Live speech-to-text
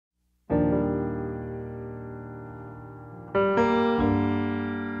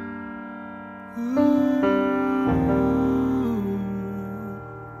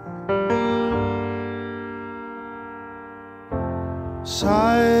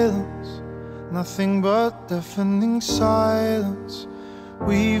Silence, nothing but deafening silence.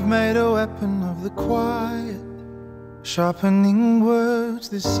 We've made a weapon of the quiet, sharpening words.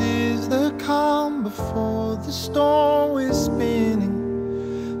 This is the calm before the storm we're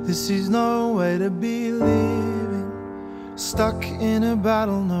spinning. This is no way to be living, stuck in a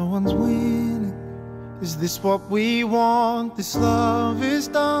battle no one's winning. Is this what we want? This love is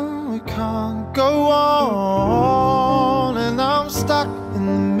done, we can't go on, and I'm stuck in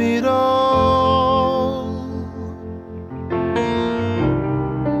the middle,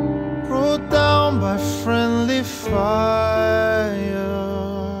 brought down by friendly fire.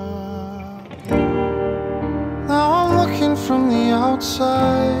 Now I'm looking from the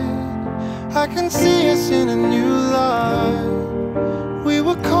outside, I can see us in a new light. We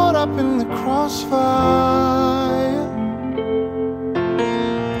were caught up in the crossfire,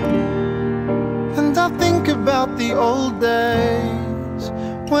 and I think about the old days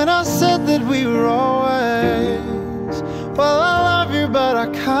when I said that we were always. Well, I love you, but I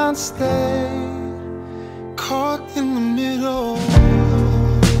can't stay caught in the middle.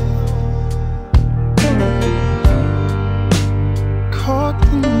 Caught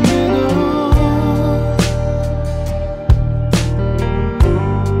in the middle.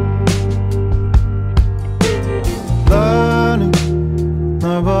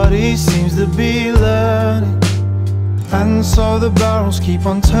 Nobody seems to be learning, and so the barrels keep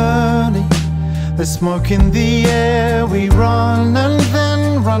on turning. There's smoke in the air, we run and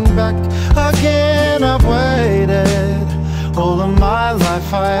then run back again. I've waited, all of my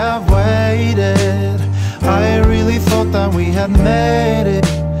life I have waited. I really thought that we had made it,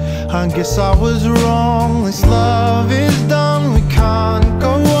 I guess I was wrong. This love is done, we can't